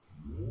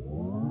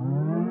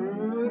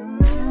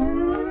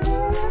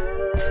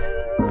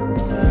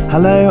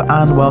Hello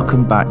and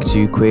welcome back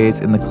to Queers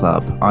in the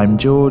Club. I'm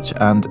George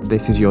and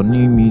this is your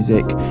new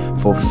music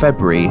for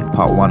February,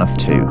 part 1 of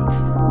 2.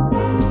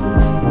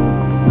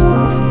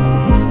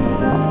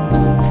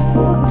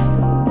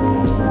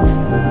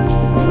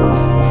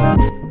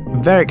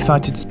 Very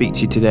excited to speak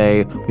to you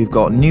today. We've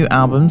got new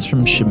albums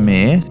from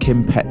Shamir,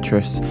 Kim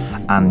Petras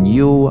and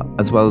Yeule,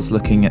 as well as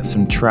looking at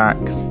some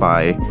tracks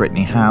by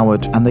Brittany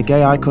Howard and the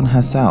gay icon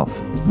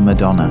herself,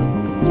 Madonna.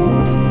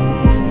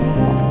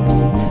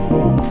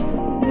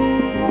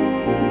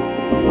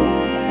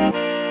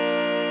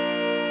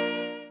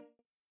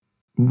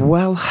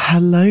 Well,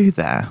 hello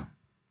there.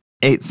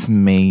 It's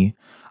me.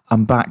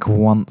 I'm back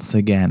once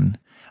again.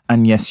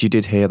 And yes, you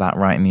did hear that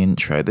right in the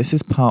intro. This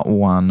is part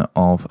 1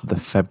 of the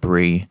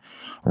February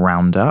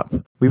roundup.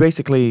 We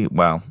basically,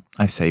 well,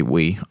 I say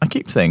we. I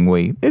keep saying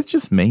we. It's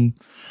just me.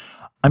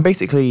 I'm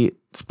basically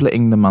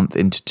splitting the month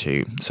into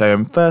 2. So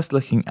I'm first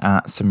looking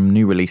at some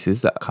new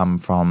releases that come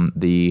from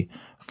the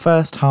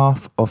first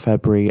half of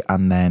February.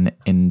 And then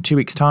in 2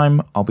 weeks'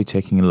 time, I'll be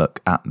taking a look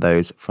at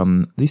those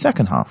from the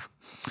second half.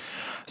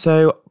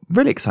 So,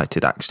 really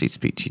excited actually to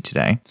speak to you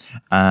today.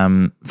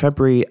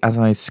 February, as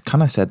I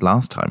kind of said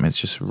last time, it's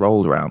just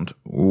rolled around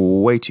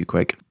way too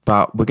quick.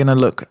 But we're going to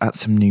look at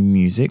some new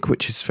music,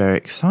 which is very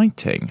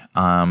exciting.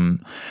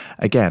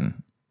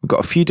 Again, we've got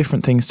a few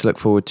different things to look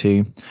forward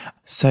to.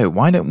 So,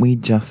 why don't we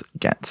just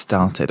get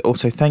started?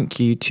 Also, thank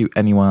you to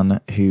anyone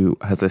who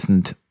has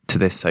listened to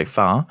this so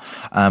far.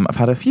 I've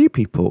had a few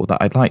people that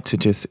I'd like to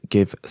just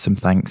give some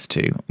thanks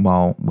to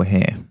while we're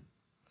here.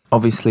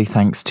 Obviously,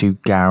 thanks to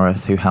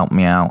Gareth, who helped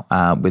me out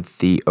with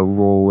the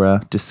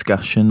Aurora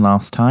discussion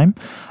last time.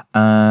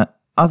 Other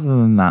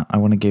than that, I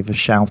want to give a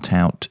shout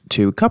out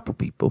to a couple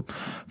people.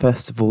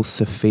 First of all,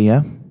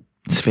 Sophia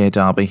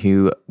Darby,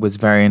 who was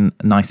very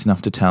nice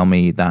enough to tell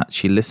me that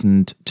she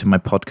listened to my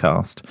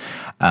podcast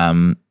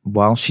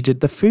while she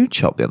did the food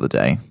shop the other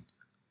day,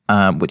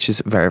 which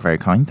is very, very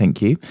kind. Thank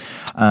you.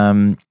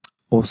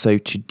 Also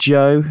to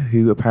Joe,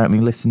 who apparently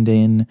listened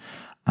in.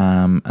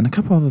 And a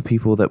couple other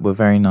people that were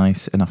very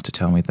nice enough to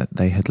tell me that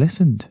they had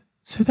listened.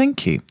 So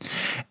thank you.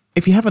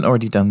 If you haven't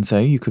already done so,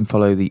 you can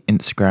follow the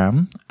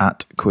Instagram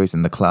at Queers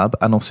in the Club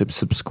and also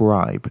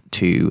subscribe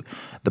to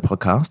the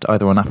podcast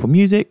either on Apple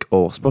Music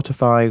or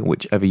Spotify,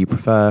 whichever you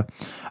prefer.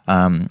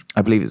 I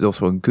believe it's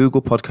also on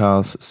Google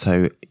Podcasts,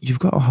 so you've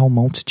got a whole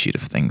multitude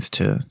of things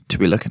to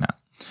be looking at.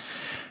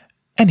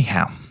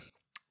 Anyhow,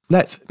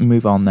 let's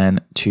move on then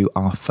to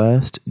our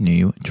first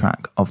new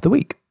track of the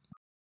week.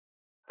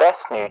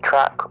 Best New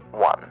Track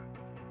 1.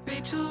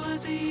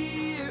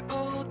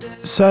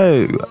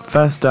 So,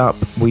 first up,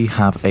 we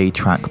have a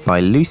track by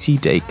Lucy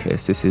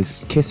Dacus. This is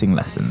Kissing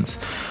Lessons.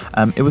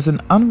 It was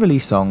an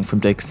unreleased song from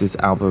Dacus'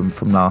 album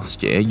from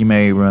last year. You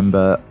may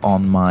remember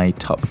on my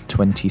top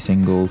 20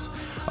 singles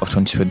of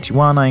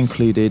 2021, I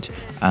included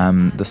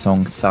the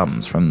song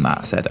Thumbs from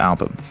that said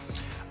album.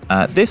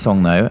 This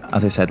song, though,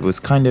 as I said, was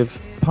kind of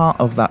part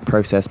of that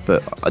process,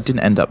 but I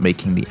didn't end up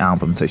making the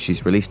album, so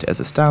she's released it as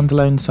a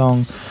standalone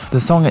song. The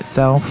song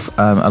itself,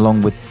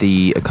 along with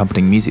the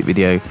accompanying music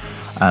video,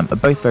 are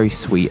both very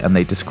sweet, and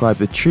they describe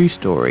the true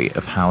story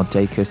of how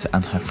Dacus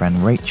and her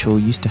friend Rachel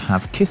used to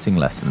have kissing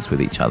lessons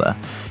with each other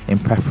in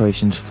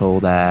preparations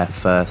for their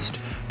first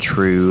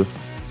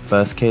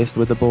kiss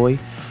with a boy.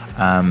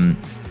 And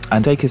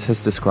Dacus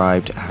has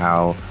described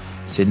how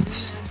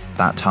since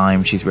that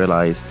time she's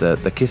realised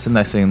that the kissing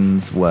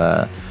lessons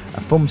were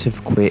a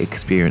formative queer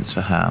experience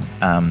for her.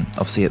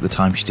 Obviously at the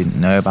time she didn't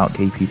know about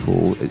gay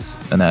people at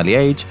an early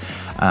age,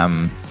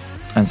 and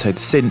so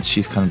since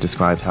she's kind of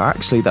described how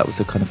actually that was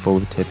a kind of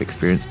formative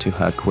experience to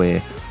her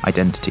queer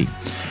identity.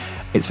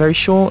 It's very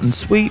short and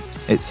sweet.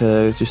 It's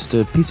just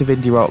a piece of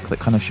indie rock that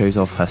kind of shows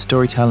off her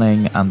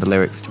storytelling, and the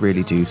lyrics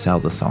really do sell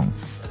the song.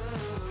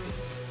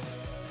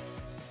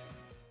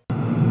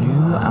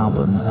 New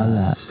album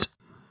alert.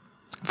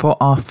 For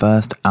our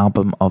first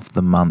album of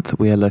the month,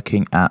 we are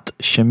looking at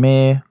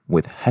Shamir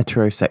with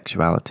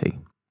Heterosexuality.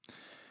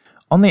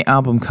 On the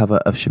album cover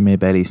of Shamir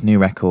Bailey's new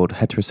record,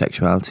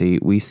 Heterosexuality,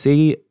 we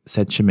see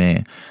said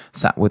Shamir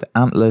sat with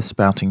antlers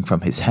sprouting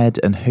from his head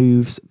and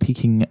hooves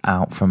peeking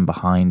out from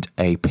behind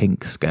a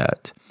pink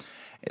skirt.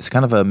 It's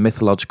kind of a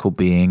mythological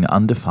being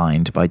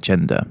undefined by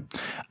gender.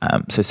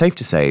 So safe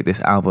to say this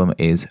album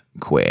is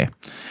queer.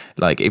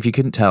 Like, if you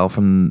couldn't tell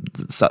from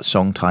such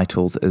song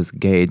titles as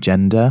Gay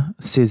Agenda,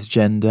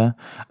 Cisgender,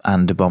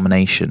 and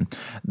Abomination,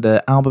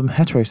 the album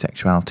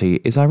Heterosexuality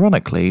is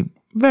ironically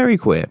very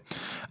queer.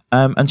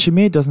 And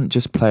Shamir doesn't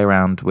just play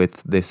around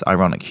with this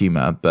ironic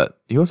humour, but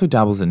he also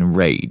dabbles in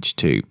rage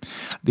too.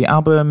 The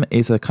album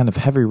is a kind of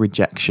heavy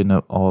rejection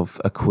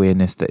of a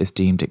queerness that is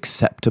deemed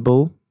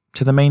acceptable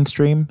to the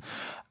mainstream,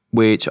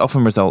 which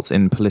often results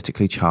in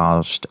politically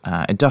charged,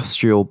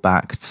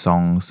 industrial-backed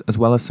songs, as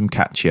well as some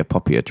catchier,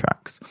 poppier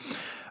tracks.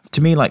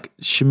 To me, like,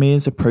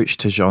 Shamir's approach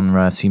to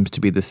genre seems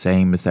to be the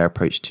same as their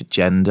approach to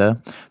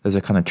gender. There's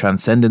a kind of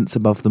transcendence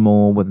above them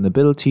all, with an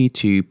ability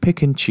to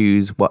pick and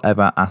choose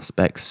whatever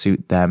aspects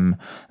suit them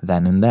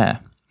then and there.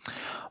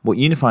 What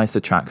unifies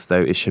the tracks,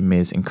 though, is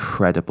Shamir's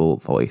incredible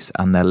voice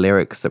and their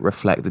lyrics that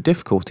reflect the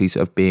difficulties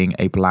of being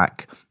a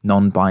black,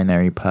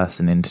 non-binary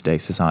person in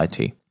today's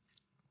society.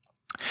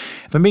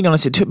 If I'm being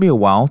honest, it took me a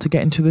while to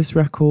get into this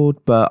record,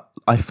 but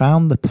I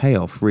found the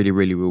payoff really,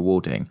 really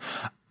rewarding.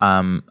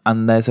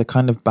 And there's a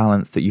kind of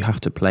balance that you have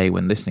to play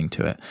when listening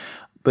to it.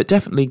 But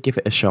definitely give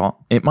it a shot.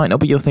 It might not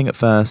be your thing at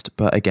first,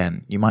 but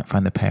again, you might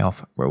find the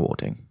payoff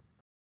rewarding.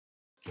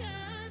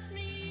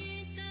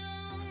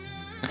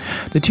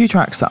 The two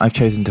tracks that I've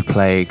chosen to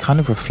play kind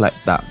of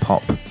reflect that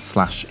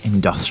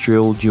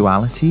pop/industrial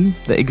duality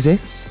that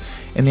exists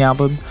in the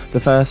album. The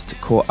first,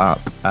 Caught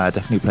Up,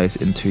 definitely plays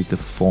into the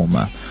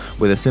former,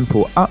 with a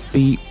simple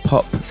upbeat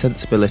pop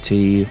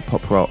sensibility,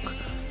 pop rock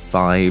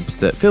vibes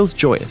that feels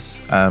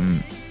joyous,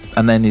 and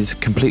then is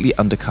completely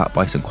undercut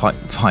by some quite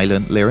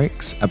violent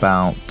lyrics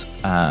about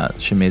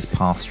Shamir's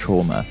past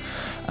trauma.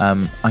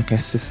 I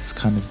guess this is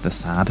kind of the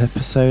sad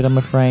episode, I'm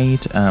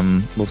afraid.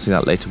 We'll see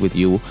that later with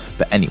Yeule.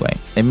 But anyway,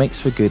 it makes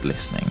for good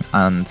listening.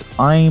 And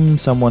I'm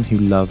someone who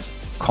loves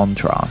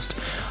contrast.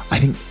 I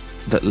think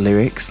that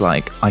lyrics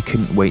like "I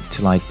couldn't wait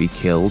till I'd be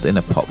killed" in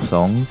a pop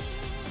song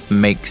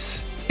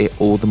makes it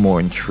all the more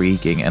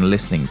intriguing and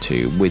listening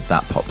to with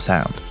that pop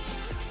sound.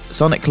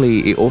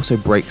 Sonically, it also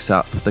breaks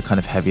up the kind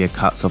of heavier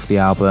cuts off the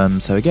album.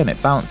 So again,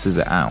 it balances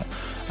it out.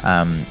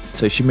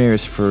 So Shamir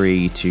is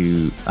free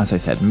to, as I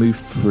said, move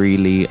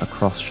freely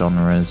across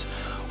genres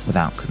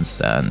without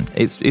concern.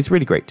 It's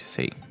really great to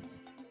see.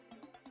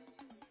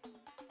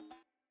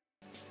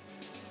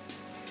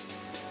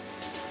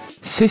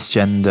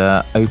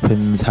 Cisgender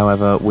opens,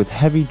 however, with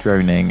heavy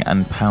droning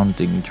and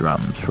pounding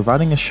drums,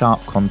 providing a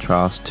sharp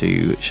contrast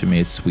to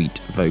Shamir's sweet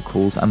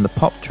vocals and the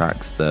pop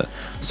tracks that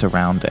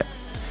surround it.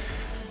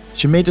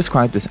 Shamir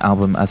described this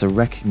album as a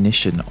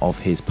recognition of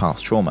his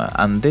past trauma,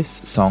 and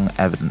this song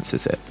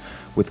evidences it,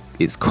 with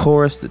its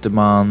chorus that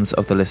demands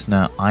of the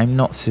listener, "I'm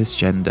not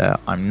cisgender,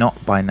 I'm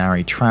not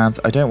binary trans,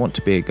 I don't want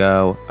to be a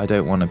girl, I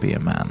don't want to be a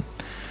man."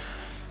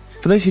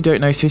 For those who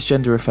don't know,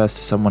 cisgender refers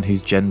to someone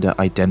whose gender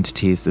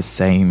identity is the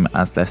same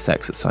as their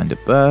sex assigned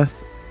at birth,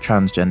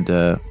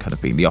 transgender kind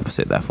of being the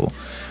opposite, therefore.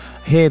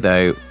 Here,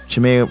 though,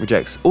 Shamir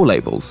rejects all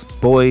labels,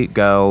 boy,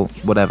 girl,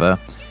 whatever.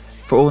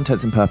 For all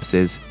intents and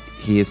purposes,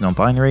 he is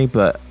non-binary,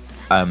 but,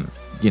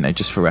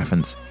 just for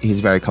reference,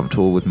 he's very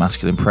comfortable with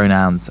masculine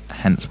pronouns,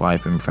 hence why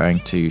I've been referring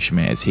to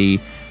Shamir as he.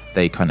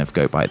 They kind of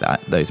go by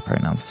those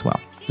pronouns as well.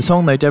 The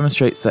song, though,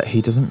 demonstrates that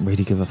he doesn't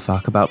really give a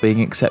fuck about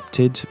being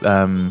accepted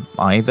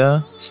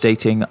either,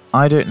 stating,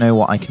 "I don't know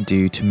what I can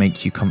do to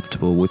make you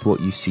comfortable with what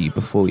you see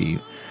before you,"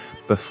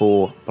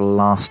 before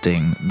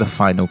blasting the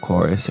final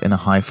chorus in a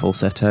high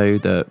falsetto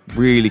that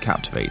really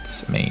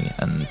captivates me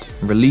and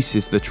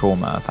releases that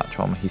trauma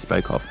he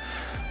spoke of.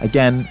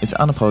 Again, it's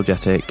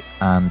unapologetic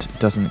and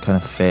doesn't kind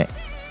of fit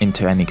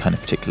into any kind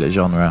of particular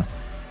genre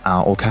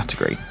or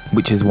category,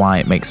 which is why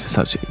it makes for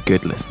such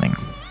good listening.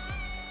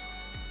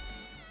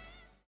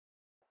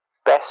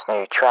 Best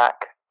New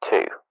Track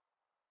 2.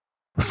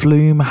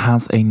 Flume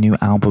has a new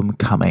album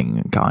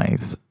coming,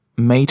 guys.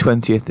 May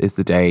 20th is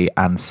the day,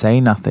 and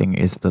Say Nothing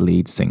is the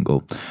lead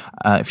single.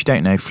 If you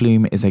don't know,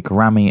 Flume is a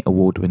Grammy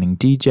award-winning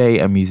DJ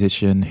and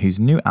musician whose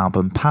new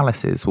album,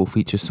 Palaces, will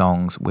feature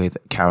songs with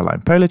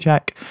Caroline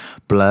Polachek,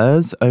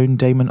 Blur's own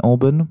Damon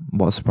Albarn,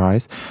 what a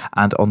surprise,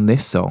 and on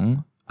this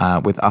song,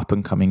 with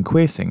up-and-coming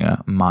queer singer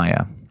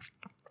Maya.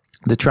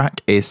 The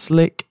track is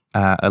slick,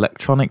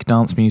 electronic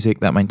dance music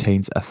that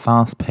maintains a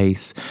fast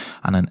pace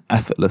and an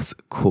effortless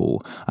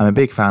cool. I'm a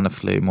big fan of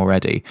Flume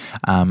already,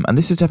 and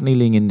this is definitely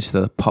leaning into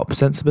the pop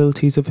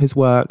sensibilities of his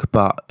work,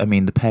 but I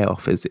mean the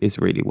payoff is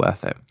really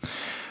worth it.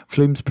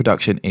 Flume's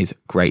production is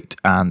great,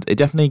 and it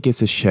definitely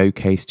gives a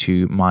showcase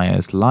to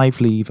Maya's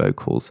lively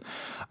vocals.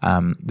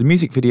 The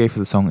music video for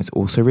the song is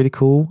also really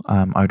cool.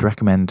 I would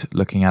recommend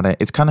looking at it.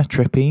 It's kind of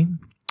trippy,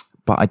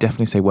 but I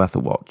definitely say worth a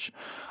watch.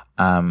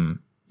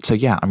 So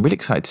yeah, I'm really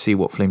excited to see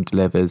what Flume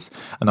delivers.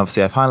 And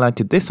obviously I've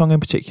highlighted this song in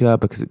particular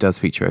because it does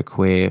feature a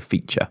queer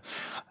feature.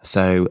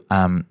 So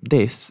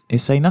this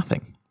is Say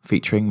Nothing,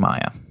 featuring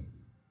Maya.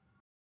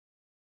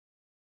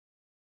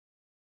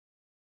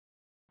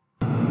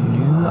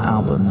 New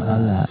album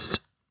alert.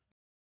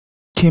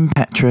 Kim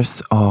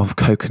Petras of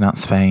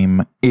Coconuts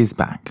fame is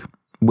back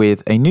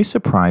with a new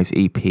surprise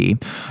EP,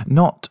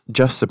 not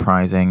just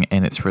surprising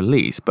in its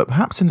release, but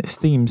perhaps in its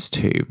themes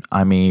too.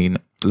 I mean,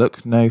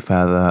 look no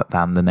further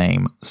than the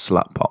name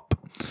Slut Pop.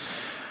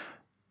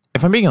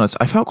 If I'm being honest,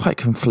 I felt quite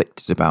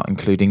conflicted about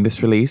including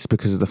this release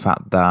because of the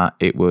fact that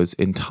it was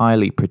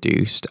entirely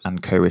produced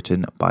and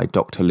co-written by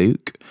Dr.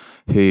 Luke,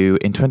 who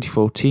in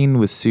 2014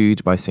 was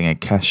sued by singer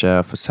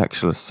Kesha for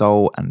sexual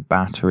assault and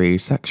battery,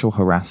 sexual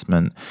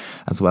harassment,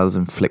 as well as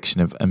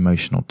infliction of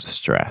emotional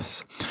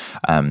distress.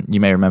 You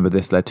may remember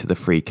this led to the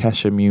Free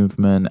Kesha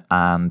movement,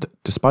 and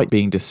despite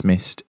being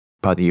dismissed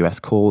by the US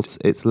courts,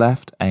 it's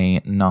left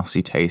a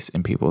nasty taste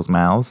in people's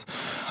mouths.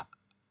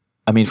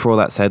 I mean, for all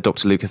that said,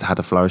 Dr. Luke has had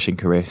a flourishing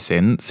career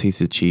since.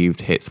 He's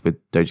achieved hits with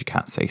Doja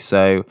Cat Say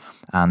So,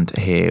 and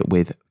here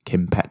with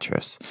Kim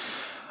Petras.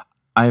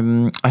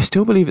 I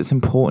still believe it's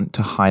important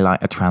to highlight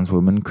a trans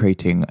woman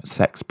creating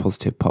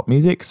sex-positive pop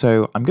music,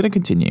 so I'm going to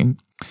continue.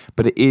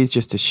 But it is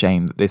just a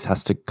shame that this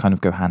has to kind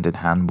of go hand in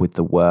hand with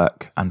the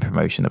work and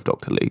promotion of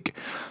Dr. Luke.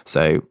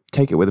 So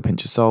take it with a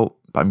pinch of salt,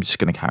 but I'm just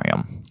going to carry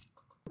on.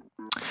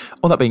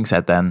 All that being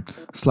said then,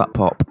 Slut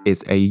Pop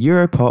is a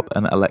Europop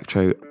and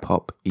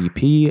electro-pop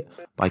EP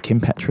by Kim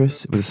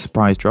Petras. It was a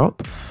surprise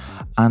drop.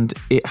 And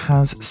it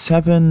has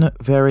 7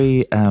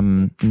 very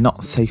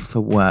not safe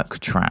for work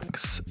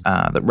tracks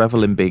that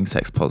revel in being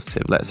sex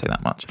positive, let's say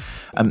that much.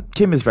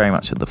 Kim is very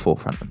much at the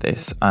forefront of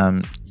this.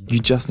 You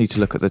just need to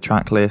look at the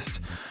track list.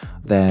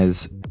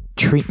 There's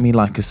Treat Me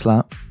Like a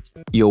Slut,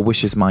 Your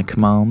Wish Is My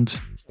Command,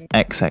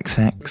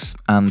 XXX,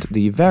 and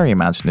the very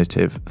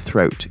imaginative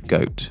Throat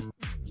Goat.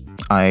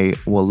 I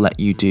will let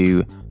you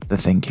do the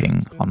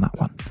thinking on that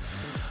one.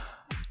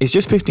 It's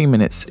just 15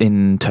 minutes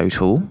in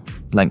total,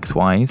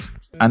 lengthwise,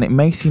 and it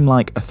may seem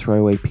like a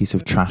throwaway piece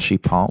of trashy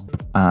pop,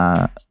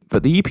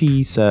 but the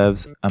EP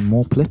serves a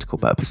more political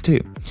purpose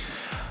too.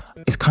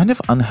 It's kind of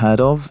unheard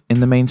of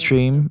in the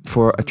mainstream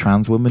for a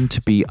trans woman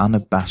to be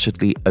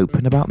unabashedly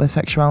open about their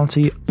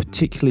sexuality,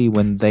 particularly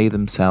when they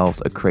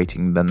themselves are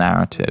creating the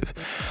narrative.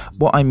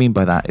 What I mean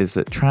by that is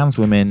that trans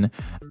women,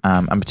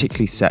 and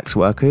particularly sex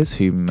workers,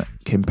 whom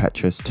Kim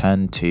Petras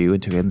turned to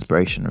and took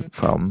inspiration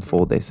from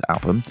for this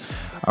album,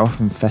 are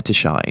often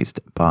fetishized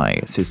by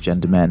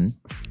cisgender men.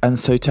 And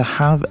so to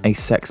have a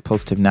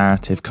sex-positive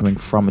narrative coming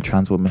from a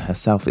trans woman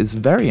herself is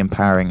very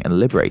empowering and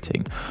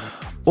liberating,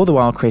 all the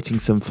while creating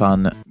some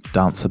fun,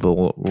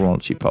 danceable,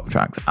 raunchy pop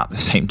tracks at the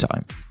same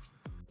time.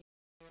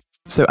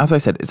 So as I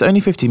said, it's only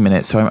 15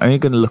 minutes, so I'm only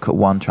going to look at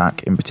one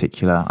track in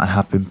particular. I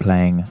have been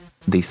playing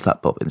the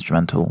Slut Pop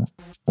instrumental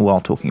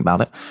while talking about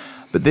it,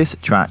 but this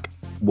track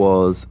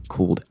was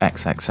called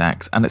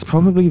XXX, and it's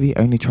probably the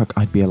only track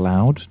I'd be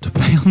allowed to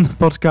play on the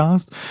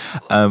podcast.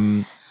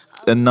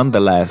 And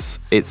nonetheless,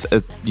 it's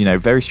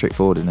very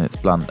straightforward in its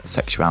blunt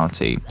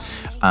sexuality,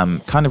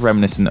 kind of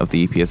reminiscent of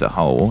the EP as a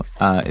whole.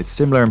 It's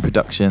similar in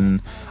production,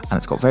 and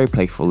it's got very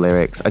playful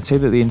lyrics. I'd say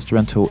that the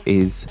instrumental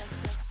is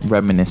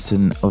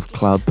reminiscent of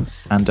club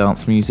and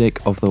dance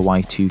music of the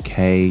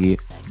Y2K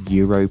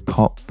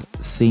Europop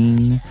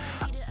scene.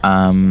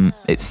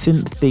 It's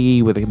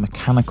synthy with a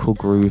mechanical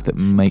groove that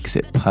makes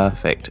it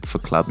perfect for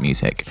club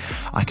music.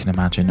 I can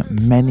imagine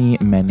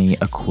many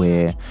a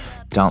queer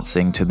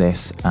dancing to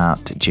this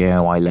at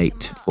GOI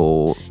Late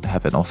or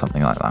Heaven or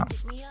something like that.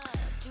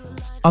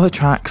 Other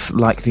tracks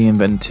like the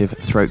inventive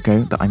Throat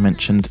Goat that I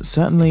mentioned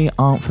certainly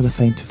aren't for the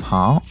faint of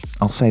heart,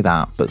 I'll say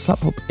that, but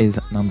Slut Pop is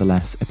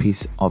nonetheless a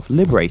piece of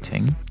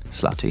liberating,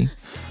 slutty,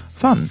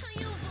 fun,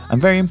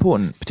 and very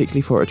important,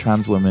 particularly for a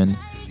trans woman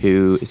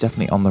who is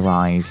definitely on the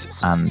rise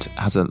and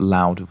has a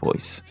loud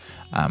voice.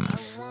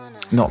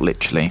 Not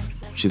literally,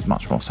 she's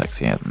much more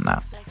sexier than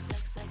that.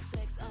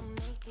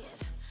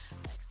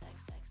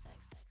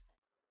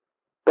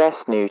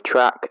 Best New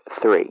Track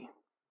 3.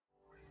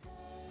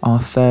 Our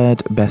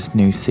third best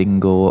new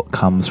single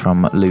comes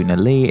from Luna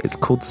Lee. It's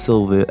called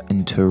Silver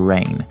into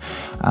Rain.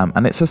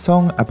 And it's a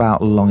song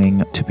about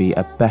longing to be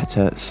a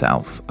better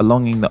self, a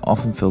longing that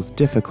often feels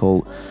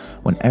difficult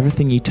when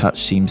everything you touch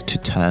seems to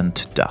turn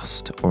to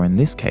dust, or in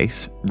this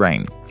case,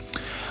 rain.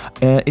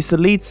 It's the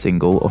lead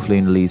single of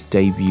Luna Lee's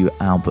debut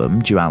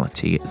album,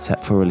 Duality,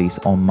 set for release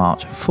on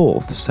March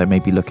 4th, so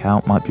maybe look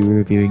out, might be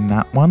reviewing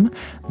that one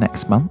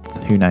next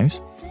month, who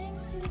knows.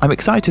 I'm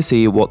excited to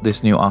see what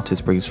this new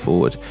artist brings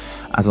forward,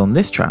 as on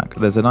this track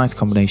there's a nice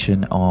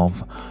combination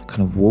of kind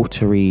of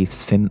watery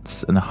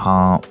synths and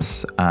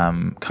harps,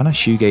 kind of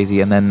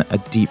shoegazy, and then a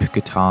deep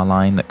guitar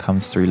line that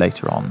comes through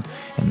later on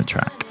in the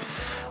track.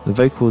 The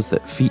vocals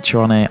that feature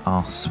on it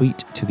are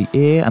sweet to the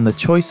ear, and the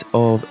choice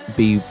of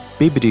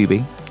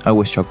Beabadoobee, I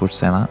always struggle to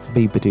say that,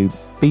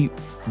 Beabadoobee,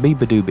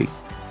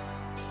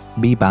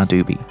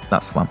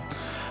 that's the one,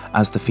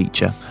 as the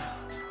feature,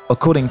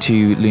 according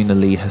to Luna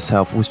Lee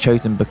herself, was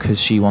chosen because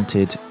she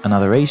wanted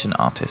another Asian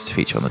artist to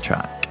feature on the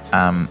track.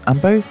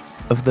 And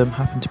both of them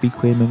happen to be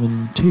queer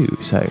women too,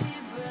 so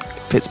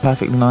fits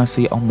perfectly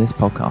nicely on this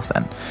podcast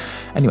then.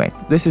 Anyway,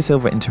 this is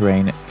Silver into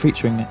Rain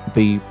featuring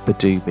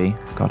Beabadoobee,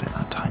 got it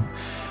that time,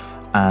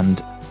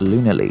 and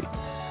Luna Lee.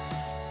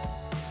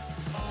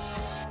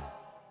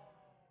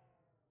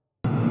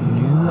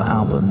 New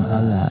album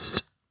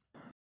alert.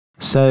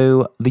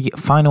 So the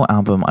final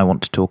album I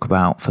want to talk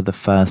about for the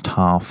first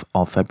half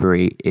of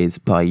February is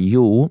by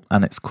Yeule,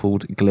 and it's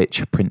called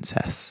Glitch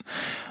Princess.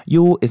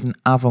 Yeule is an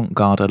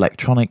avant-garde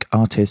electronic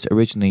artist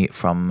originally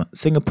from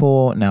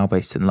Singapore, now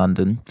based in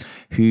London,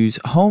 whose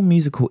whole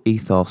musical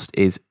ethos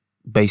is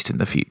based in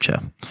the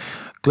future.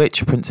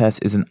 Glitch Princess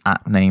is an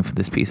apt name for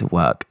this piece of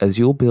work, as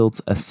Yeule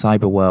builds a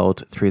cyber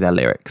world through their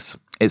lyrics.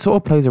 It sort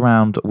of plays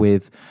around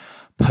with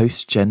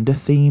post-gender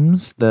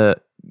themes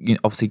that,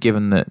 obviously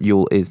given that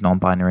Yeule is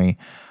non-binary,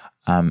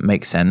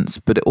 makes sense,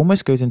 but it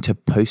almost goes into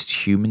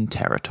post-human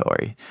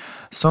territory.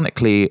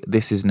 Sonically,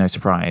 this is no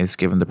surprise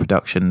given the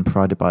production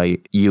provided by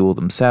Yeule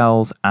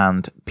themselves,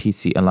 and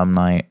PC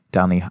alumni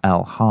Danny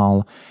L.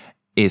 Hall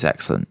is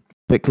excellent.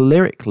 but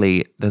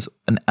lyrically, there's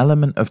an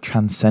element of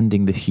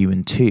transcending the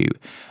human too,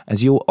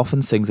 as Yeule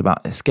often sings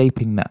about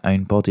escaping their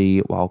own body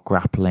while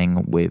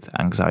grappling with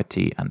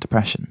anxiety and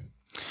depression.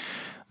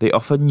 They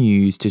often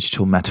use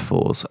digital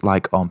metaphors,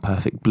 like on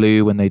Perfect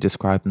Blue when they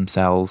describe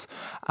themselves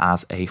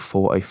as a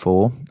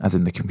 404, as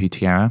in the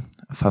computer era.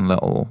 A fun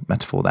little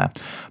metaphor there.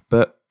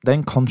 But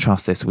then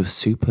contrast this with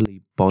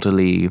superly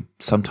bodily,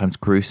 sometimes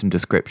gruesome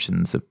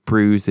descriptions of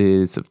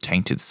bruises, of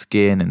tainted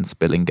skin and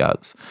spilling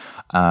guts.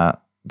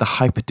 The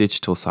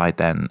hyper-digital side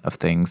then of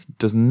things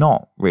does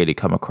not really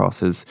come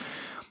across as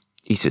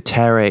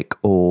esoteric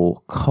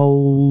or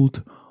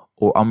cold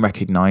or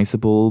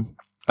unrecognizable.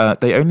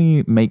 They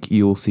only make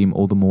Yeule seem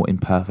all the more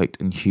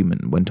imperfect and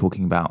human when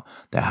talking about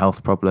their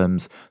health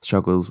problems,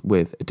 struggles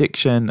with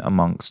addiction,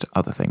 amongst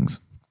other things.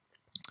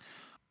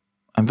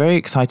 I'm very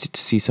excited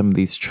to see some of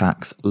these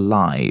tracks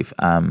live,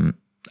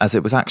 as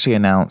it was actually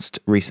announced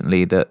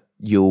recently that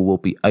Yeule will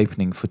be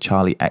opening for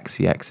Charli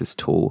XCX's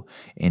tour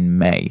in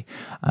May.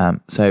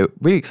 So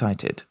really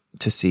excited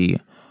to see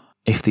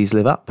if these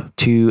live up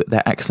to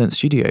their excellent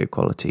studio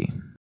quality.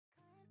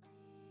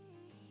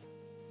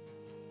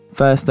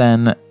 First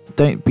then,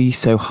 Don't Be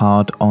So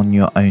Hard on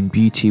Your Own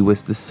Beauty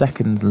was the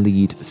second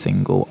lead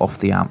single off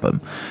the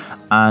album,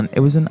 and it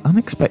was an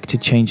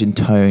unexpected change in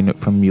tone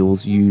from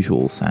Yeule's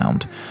usual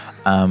sound,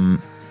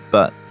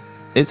 but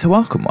it's a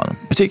welcome one,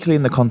 particularly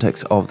in the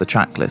context of the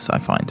track list, I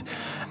find.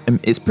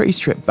 It's pretty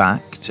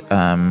stripped-backed,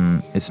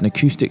 it's an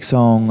acoustic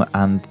song,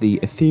 and the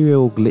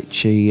ethereal,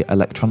 glitchy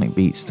electronic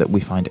beats that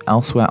we find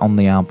elsewhere on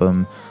the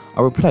album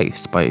are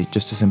replaced by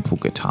just a simple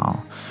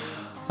guitar.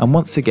 And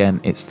once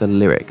again, it's the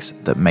lyrics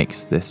that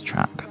makes this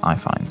track, I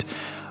find,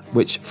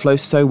 which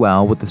flows so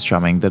well with the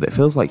strumming that it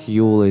feels like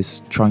Yeule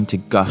is trying to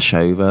gush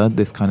over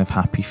this kind of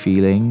happy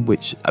feeling,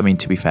 which, I mean,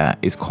 to be fair,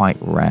 is quite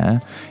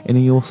rare in a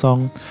Yeule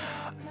song.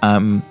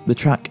 The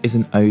track is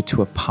an ode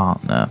to a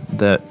partner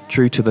that,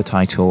 true to the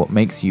title,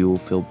 makes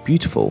Yeule feel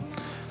beautiful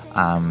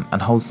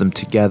and holds them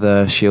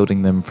together,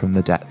 shielding them from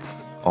the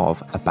depth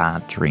of a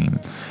bad dream.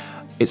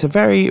 It's a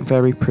very,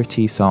 very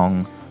pretty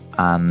song,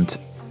 and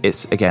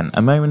it's, again,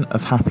 a moment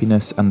of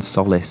happiness and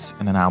solace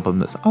in an album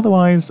that's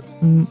otherwise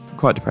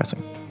quite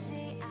depressing.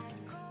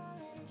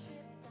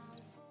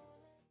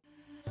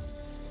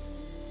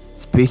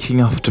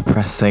 Speaking of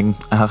depressing,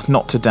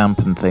 not to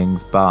dampen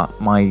things, but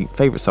my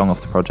favourite song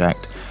off the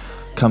project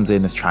comes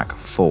in as track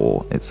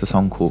 4. It's a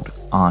song called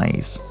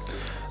Eyes.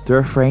 The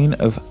refrain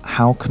of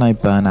 "How can I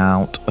burn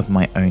out of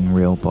my own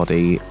real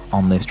body"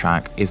 on this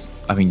track is,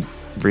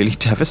 really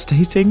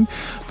devastating,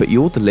 but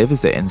Yeule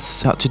delivers it in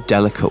such a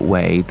delicate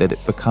way that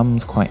it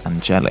becomes quite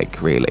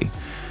angelic, really.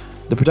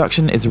 The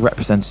production is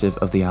representative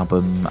of the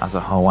album as a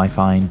whole, I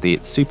find.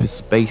 It's super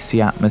spacey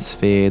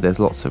atmosphere, there's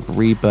lots of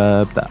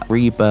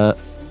reverb,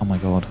 oh my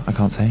god, I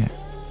can't say it.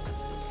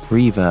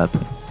 Reverb.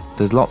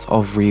 There's lots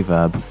of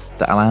reverb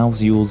that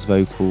allows Yeule's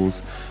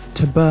vocals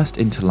to burst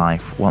into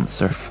life once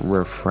the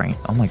refrain,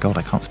 oh my god,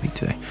 I can't speak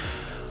today,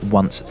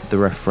 once the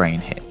refrain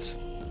hits.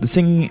 The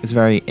singing is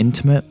very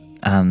intimate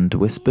and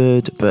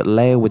whispered, but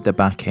layer with the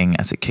backing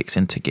as it kicks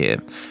into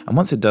gear. And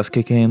once it does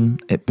kick in,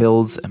 it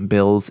builds and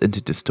builds into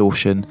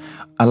distortion,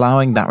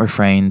 allowing that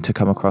refrain to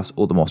come across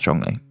all the more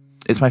strongly.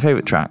 It's my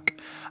favourite track,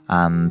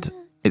 and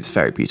it's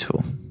very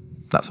beautiful.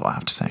 That's all I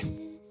have to say.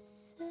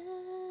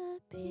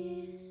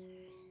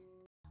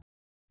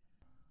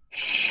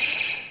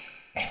 Shh,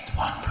 it's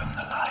one from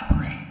the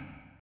library.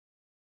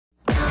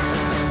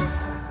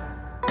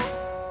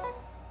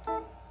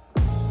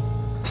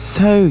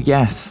 So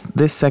yes,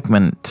 this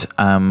segment,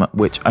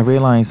 which I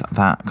realise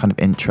that kind of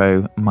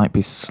intro might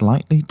be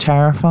slightly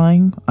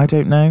terrifying, I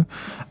don't know,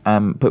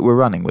 but we're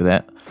running with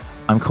it.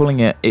 I'm calling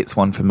it It's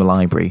One from the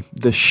Library.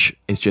 The shh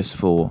is just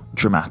for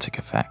dramatic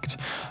effect.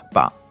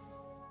 But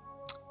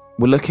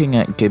we're looking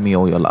at Gimme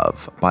All Your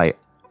Love by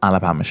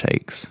Alabama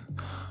Shakes.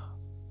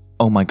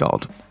 Oh my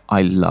god,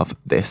 I love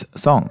this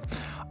song.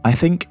 I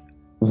think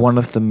one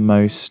of the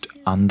most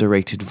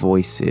underrated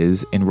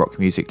voices in rock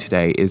music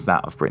today is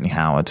that of Brittany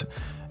Howard,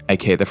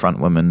 aka the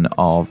frontwoman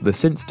of the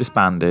since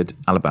disbanded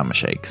Alabama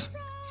Shakes.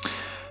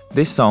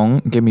 This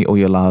song, Gimme All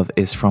Your Love,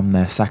 is from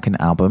their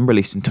second album,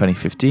 released in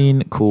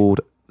 2015,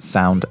 called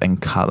Sound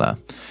and Colour.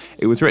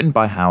 It was written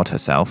by Howard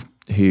herself,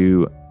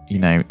 who,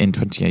 in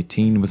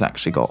 2018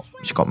 she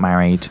got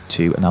married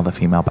to another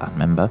female band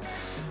member.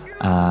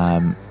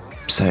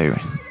 So,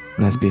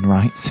 lesbian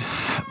rights.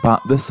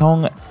 But the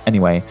song,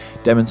 anyway,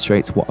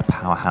 demonstrates what a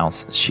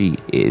powerhouse she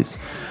is.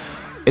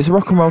 It's a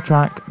rock and roll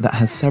track that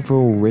has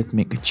several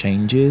rhythmic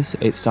changes.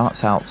 It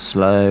starts out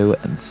slow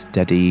and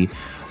steady,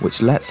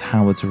 which lets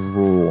Howard's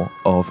roar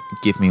of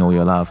Give Me All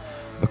Your Love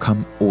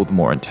become all the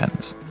more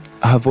intense.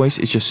 Her voice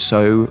is just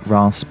so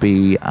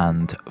raspy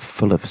and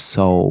full of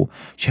soul.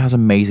 She has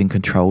amazing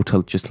control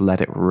to just let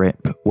it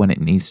rip when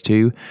it needs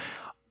to.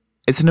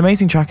 It's an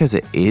amazing track as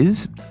it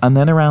is, and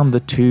then around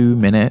the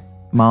 2-minute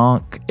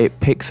mark,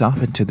 it picks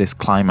up into this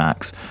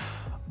climax,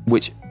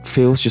 which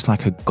feels just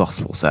like a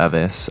gospel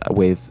service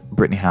with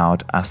Brittany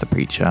Howard as the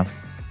preacher.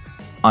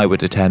 I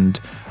would attend.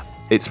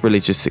 It's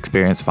religious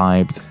experience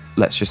vibes,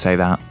 let's just say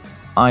that.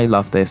 I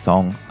love this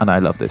song and I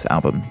love this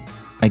album.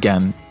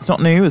 Again, it's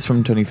not new, it's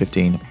from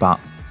 2015, but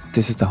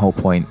this is the whole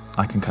point.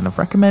 I can kind of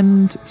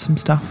recommend some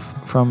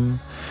stuff from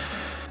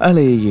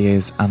earlier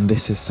years, and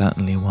this is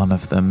certainly one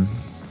of them.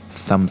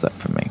 Thumbs up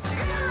from me.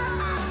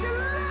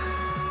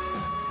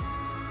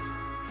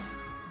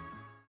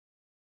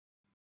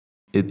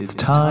 It's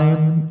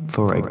time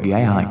for a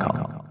gay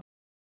icon.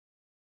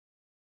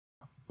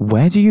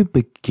 Where do you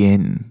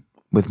begin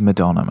with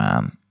Madonna,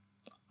 man?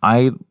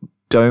 I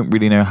don't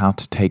really know how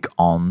to take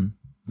on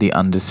the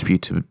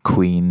undisputed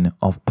queen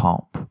of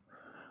pop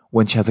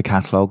when she has a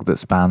catalogue that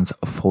spans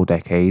 4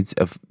 decades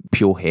of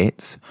pure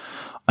hits.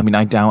 I mean,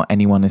 I doubt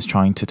anyone is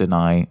trying to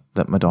deny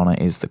that Madonna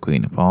is the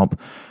queen of pop,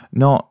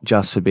 not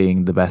just for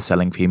being the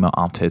best-selling female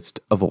artist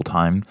of all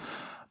time,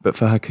 but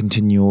for her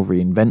continual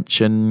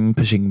reinvention,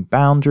 pushing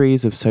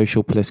boundaries of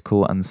social,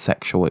 political, and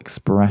sexual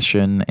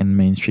expression in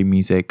mainstream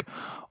music,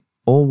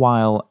 all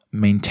while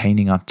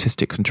maintaining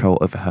artistic control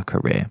over her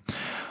career.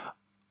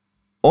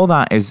 All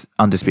that is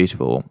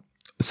undisputable.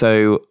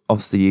 So,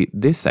 obviously,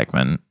 this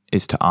segment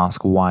is to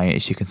ask, why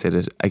is she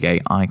considered a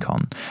gay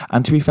icon?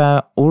 And to be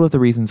fair, all of the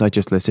reasons I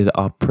just listed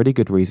are pretty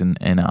good reason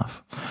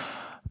enough.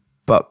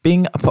 But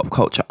being a pop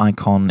culture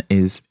icon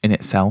is in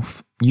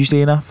itself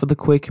usually enough for the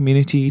queer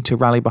community to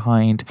rally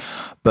behind,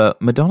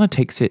 but Madonna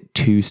takes it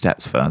 2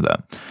 steps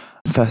further.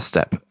 First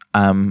step,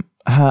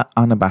 her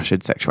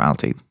unabashed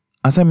sexuality.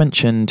 As I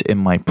mentioned in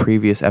my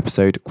previous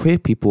episode, queer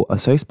people are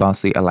so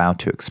sparsely allowed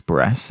to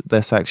express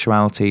their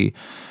sexuality.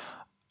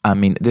 I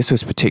mean, this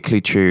was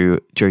particularly true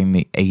during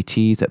the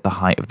 80s at the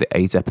height of the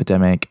AIDS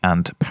epidemic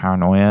and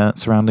paranoia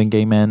surrounding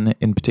gay men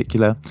in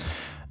particular.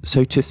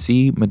 So to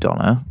see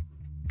Madonna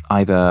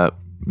either,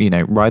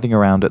 writhing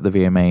around at the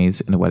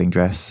VMAs in a wedding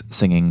dress,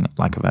 singing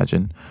like a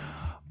virgin,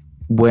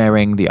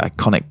 wearing the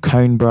iconic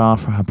cone bra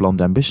for her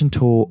Blonde Ambition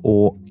tour,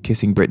 or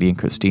kissing Britney and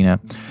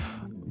Christina,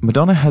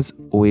 Madonna has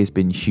always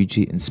been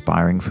hugely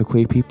inspiring for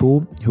queer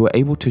people who are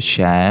able to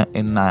share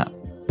in that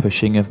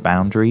pushing of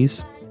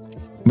boundaries.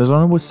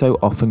 Madonna was so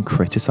often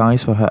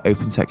criticised for her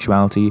open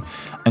sexuality,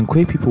 and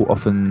queer people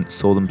often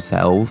saw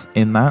themselves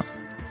in that,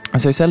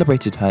 and so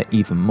celebrated her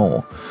even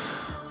more.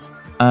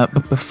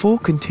 But before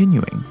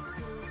continuing,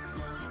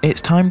 it's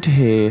time to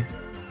hear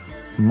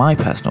my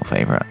personal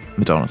favourite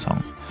Madonna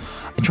song,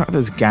 a track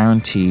that's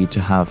guaranteed to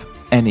have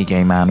any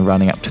gay man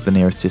running up to the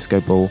nearest disco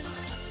ball.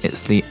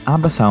 It's the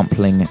ABBA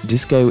sampling,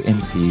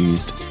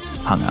 disco-infused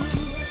Hung Up.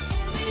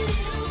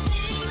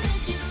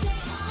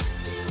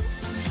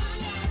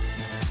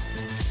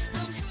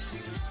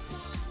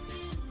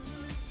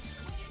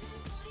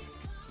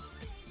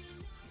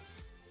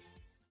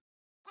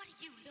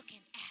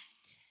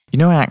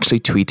 I actually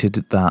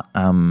tweeted that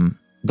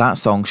that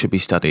song should be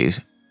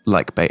studied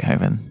like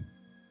Beethoven.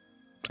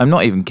 I'm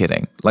not even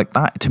kidding. Like,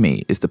 that to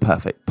me is the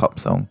perfect pop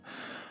song.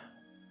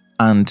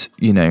 And,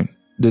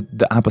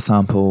 the ABBA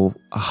sample,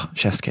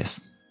 chef's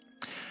kiss.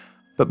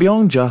 But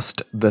beyond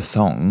just the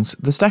songs,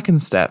 the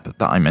second step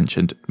that I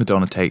mentioned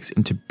Madonna takes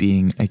into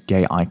being a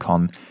gay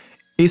icon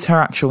is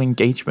her actual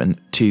engagement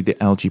to the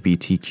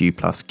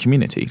LGBTQ+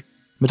 community.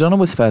 Madonna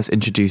was first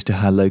introduced to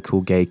her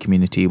local gay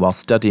community while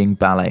studying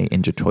ballet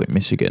in Detroit,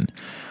 Michigan,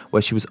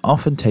 where she was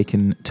often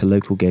taken to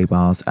local gay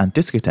bars and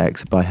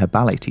discotheques by her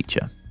ballet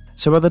teacher.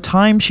 So by the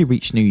time she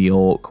reached New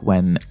York,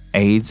 when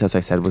AIDS, as I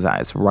said, was at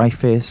its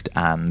rifest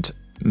and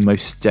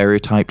most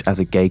stereotyped as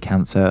a gay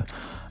cancer,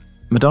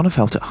 Madonna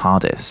felt it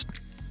hardest.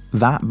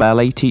 That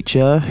ballet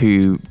teacher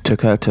who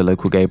took her to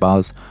local gay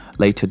bars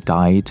later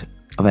died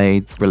of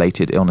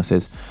AIDS-related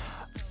illnesses.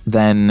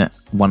 Then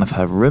one of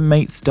her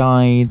roommates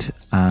died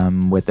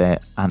with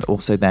it, and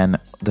also then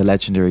the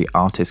legendary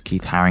artist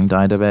Keith Haring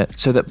died of it,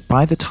 so that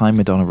by the time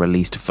Madonna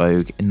released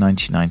Vogue in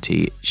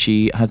 1990,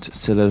 she had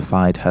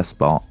solidified her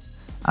spot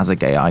as a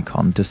gay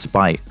icon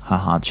despite her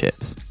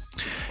hardships.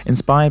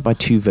 Inspired by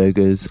 2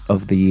 Voguers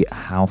of the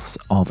House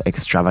of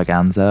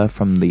Extravaganza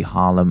from the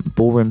Harlem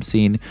ballroom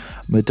scene,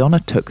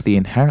 Madonna took the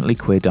inherently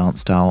queer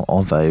dance style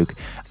of Vogue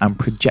and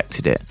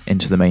projected it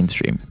into the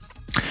mainstream.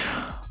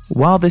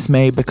 While this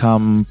may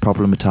become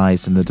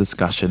problematized in the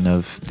discussion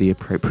of the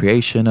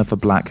appropriation of a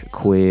black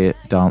queer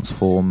dance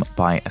form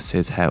by a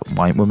cis-het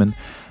white woman,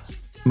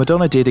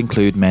 Madonna did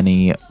include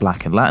many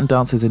black and Latin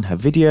dancers in her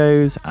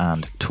videos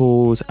and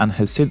tours, and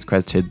has since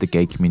credited the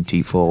gay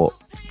community for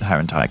her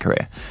entire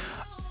career.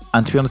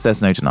 And to be honest,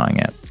 there's no denying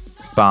it.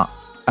 But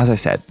as I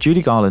said,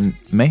 Judy Garland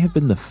may have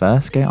been the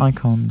first gay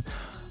icon,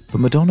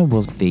 but Madonna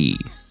was the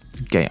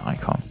gay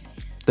icon.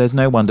 There's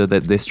no wonder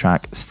that this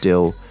track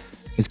still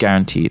is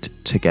guaranteed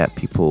to get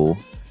people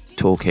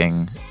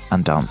talking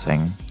and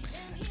dancing.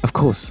 Of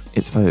course,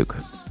 it's Vogue.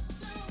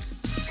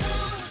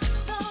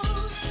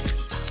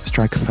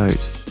 Strike a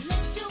pose.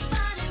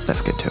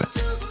 Let's get to it.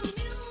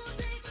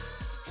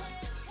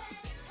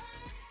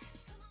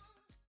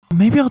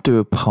 Maybe I'll do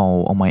a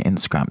poll on my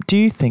Instagram. Do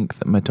you think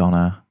that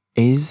Madonna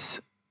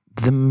is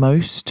the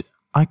most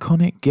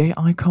iconic gay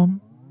icon?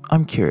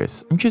 I'm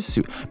curious.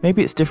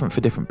 Maybe it's different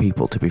for different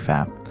people, to be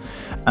fair.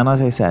 And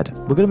as I said,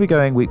 we're going to be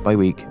going week by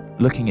week,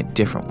 looking at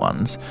different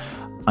ones.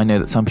 I know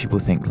that some people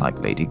think like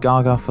Lady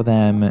Gaga for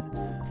them.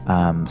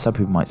 Some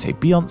people might say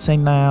Beyonce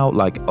now.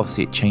 Like,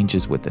 obviously it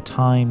changes with the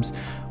times,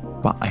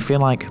 but I feel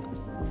like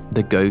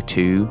the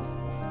go-to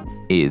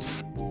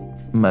is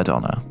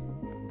Madonna.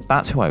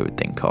 That's who I would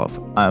think of.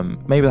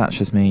 Maybe that's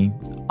just me.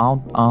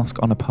 I'll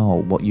ask on a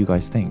poll what you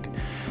guys think,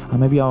 and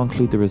maybe I'll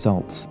include the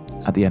results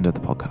at the end of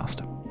the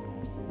podcast.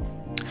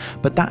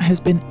 But that has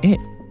been it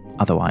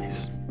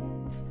otherwise.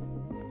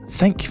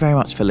 Thank you very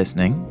much for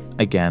listening.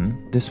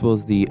 Again, this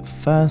was the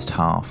first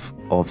half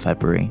of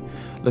February,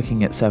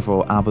 looking at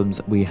several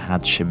albums. We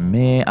had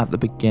Shamir at the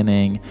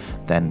beginning,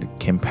 then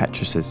Kim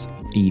Petras'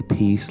 EP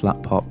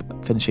Slut Pop,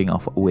 finishing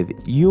off with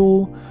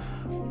Yeule.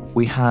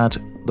 We had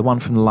the one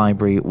from the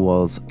library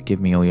was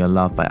Gimme All Your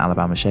Love by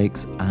Alabama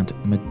Shakes, and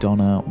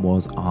Madonna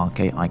was our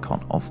gay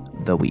icon of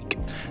the week.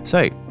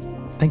 So,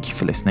 thank you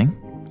for listening.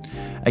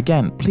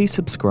 Again, please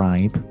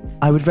subscribe.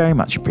 I would very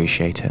much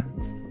appreciate it.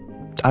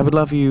 I would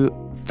love you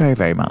very,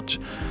 very much.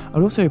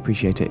 I'd also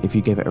appreciate it if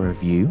you gave it a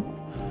review,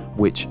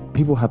 which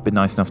people have been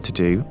nice enough to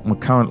do. We're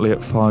currently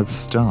at 5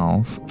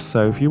 stars,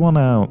 so if you want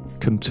to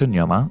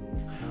continue that,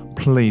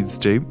 please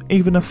do.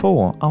 Even a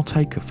 4, I'll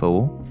take a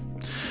 4.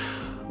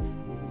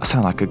 I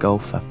sound like a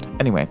golfer.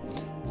 Anyway,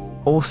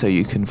 also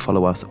you can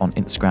follow us on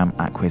Instagram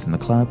at Quiz in the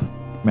Club.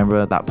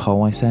 Remember that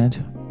poll I said?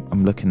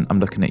 I'm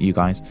looking at you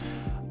guys.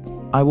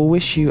 I will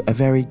wish you a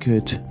very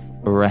good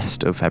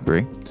rest of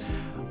February,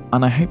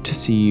 and I hope to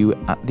see you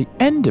at the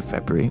end of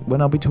February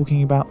when I'll be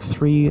talking about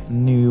 3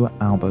 new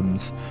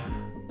albums.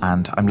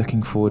 And I'm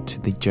looking forward to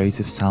the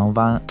Joseph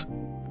Salvat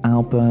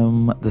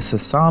album. The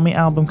Sesame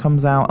album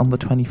comes out on the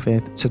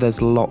 25th, so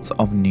there's lots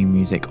of new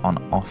music on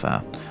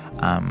offer.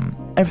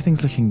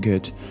 Everything's looking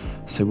good,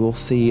 so we'll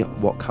see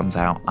what comes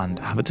out and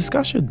have a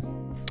discussion.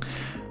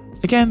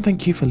 Again,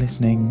 thank you for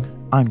listening.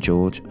 I'm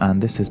George,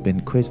 and this has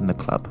been Quiz in the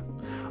Club.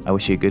 I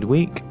wish you a good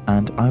week,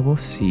 and I will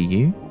see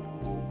you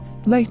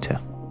later.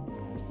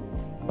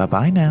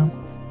 Bye-bye now.